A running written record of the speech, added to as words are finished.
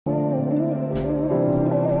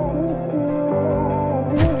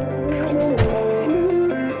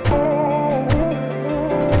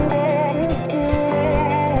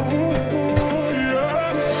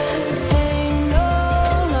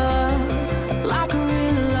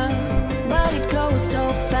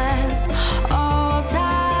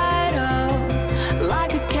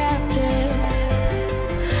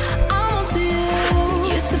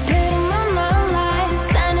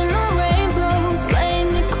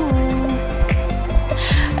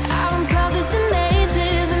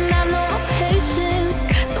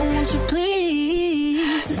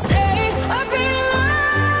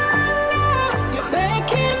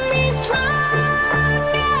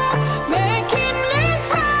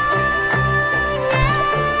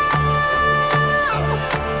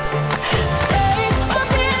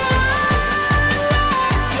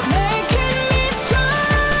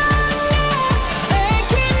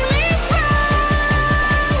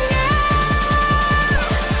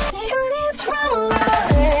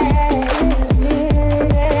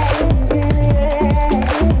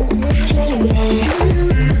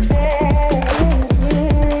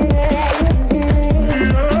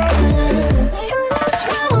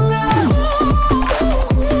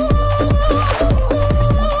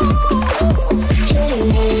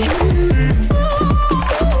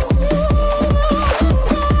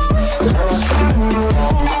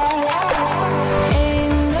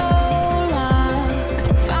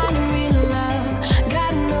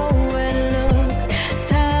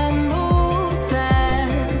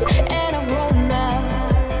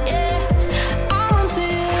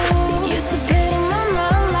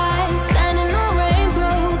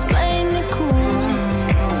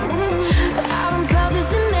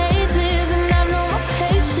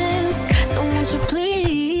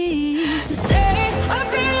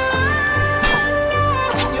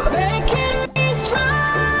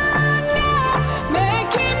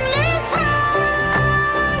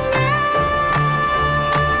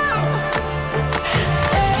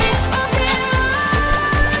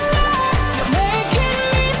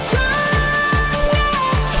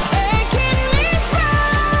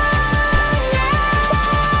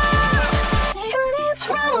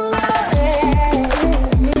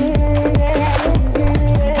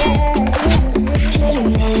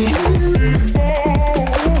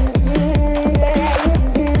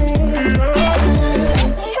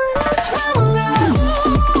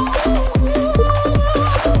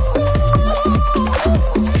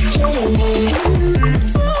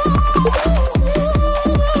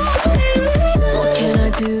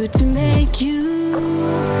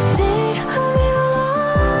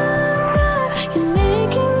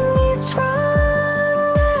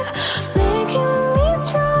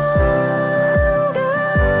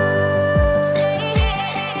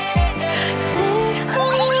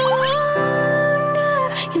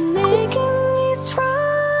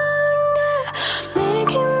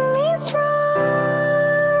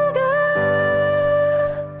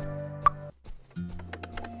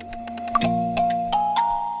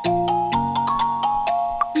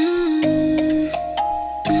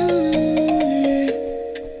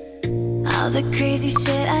the crazy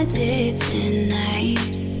shit I did tonight,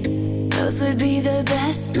 those would be the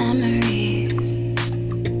best memories.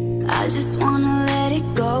 I just wanna let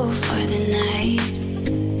it go for the night.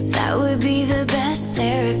 That would be the best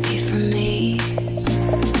therapy for me.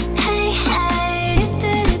 Hey, hey,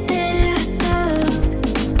 do-do-do-do-do.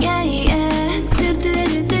 Yeah, yeah,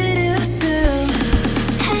 do-do-do-do-do.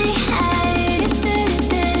 Hey, hey,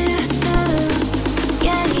 do-do-do-do-do.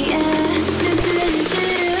 Yeah, yeah,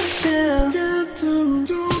 do-do-do-do-do.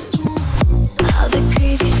 All the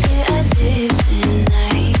crazy shit I did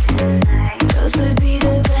tonight, those would be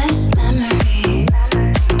the best memories.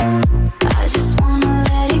 I just wanna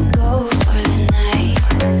let it go for the night.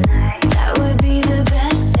 That would be the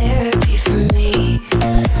best therapy for me.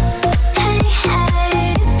 Hey,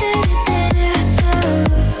 hey, do-do-do-do-do.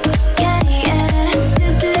 Yeah, yeah,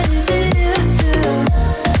 do-do-do-do-do.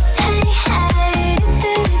 Hey, hey,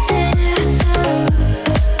 do-do-do-do-do.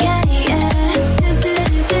 Yeah, yeah,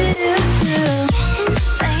 do-do-do-do-do.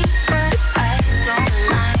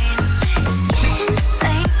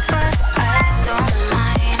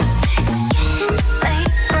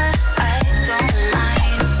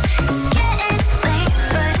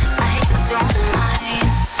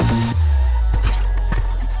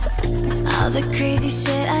 All the crazy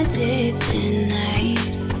shit I did tonight,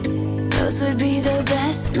 those would be the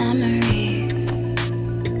best memories.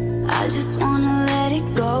 I just wanna let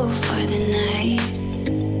it go for the night.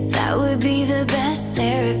 That would be the best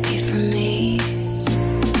therapy for me.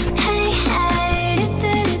 Hey, hey,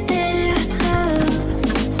 do-do-do-do-do.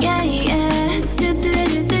 Yeah, yeah,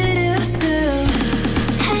 do-do-do-do-do.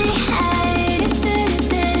 Hey, hey,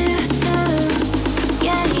 do-do-do-do-do.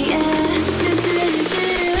 Yeah, yeah,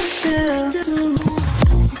 do-do-do-do-do.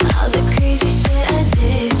 All the crazy shit I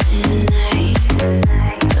did tonight,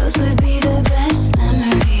 those would be the best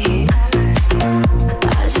memories.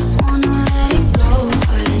 I just wanna let it go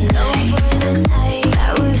for the night.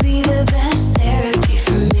 That would be the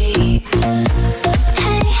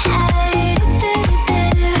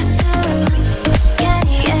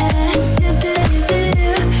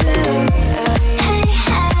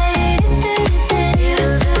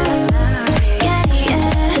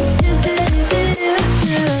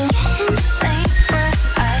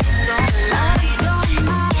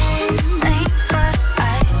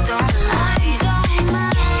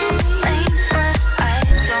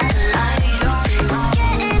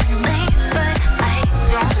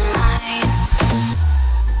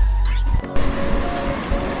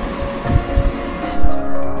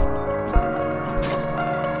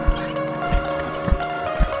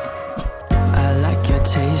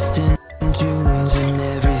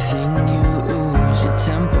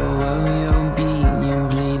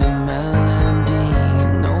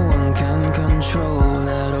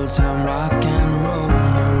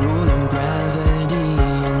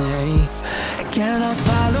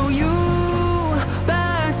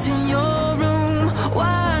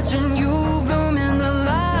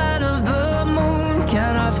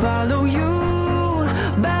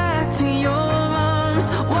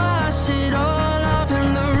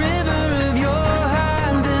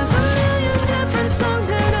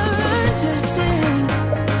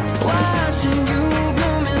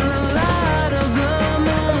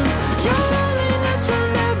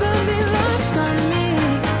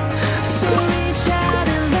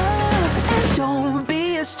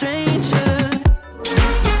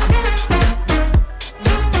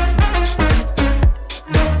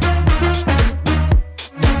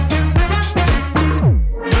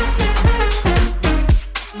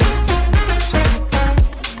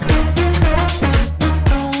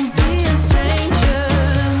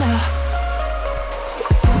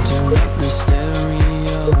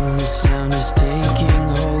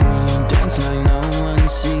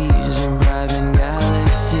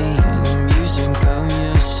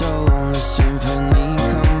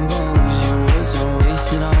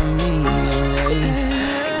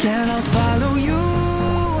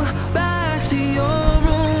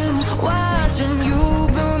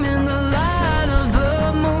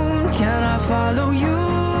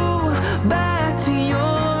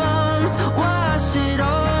wash it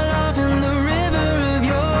all off in the river of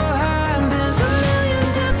your heart. There's a million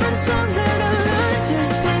different songs that I learned to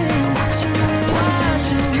sing,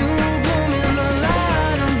 watching you bloom in the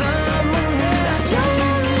light of the moon. Your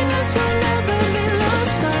loneliness will never be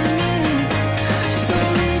lost on me, so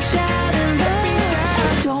reach out and love,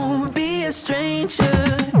 don't be a stranger.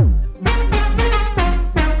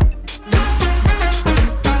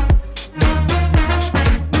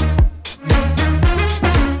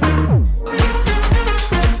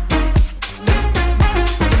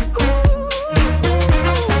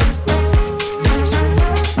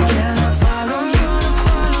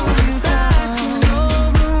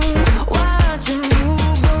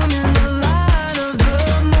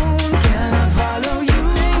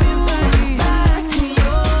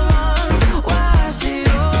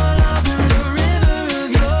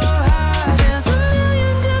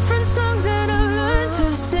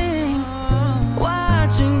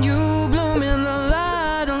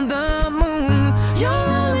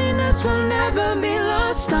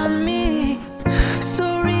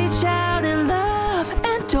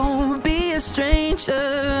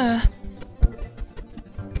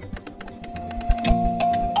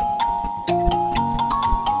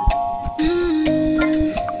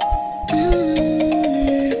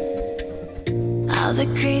 All the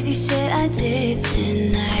crazy shit I did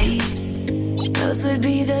tonight, those would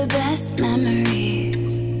be the best memories.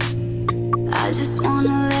 I just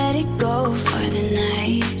wanna let it go for the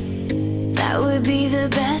night. That would be the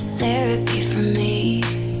best therapy for me.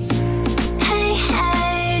 Hey,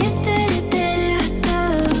 hey, do-do-do-do-do.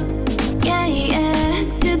 Yeah, yeah,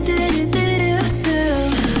 do-do-do-do-do.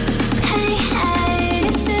 Hey, hey,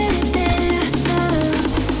 do-do-do-do-do.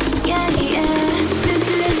 Yeah, yeah,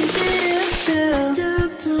 do-do-do-do-do.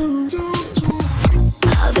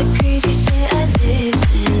 All the crazy shit I did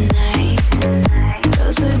tonight,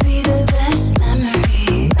 those would be the best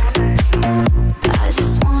memories. I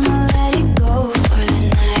just wanna let it go for the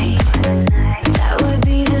night. That would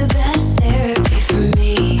be the best therapy for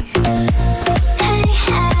me. Hey,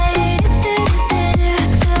 hey,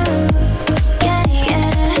 do-do-do-do-do. Yeah, yeah,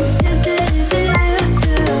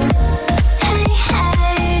 do-do-do-do-do. Hey,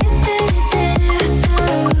 hey, do-do-do-do-do.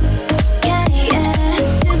 Yeah, yeah,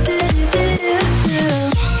 do-do-do-do-do.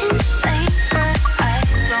 It's getting late, but I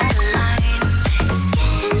don't mind. It's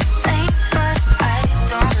getting late, but I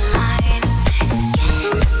don't mind. It's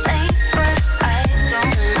getting late, but I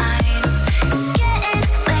don't mind. It's getting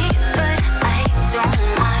late, but I don't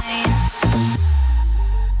mind.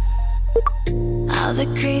 All the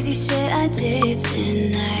crazy shit I did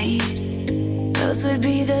tonight, those would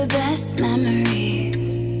be the best memories.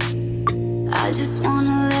 I just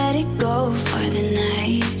wanna let it go for the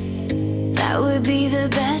night. That would be the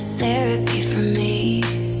best therapy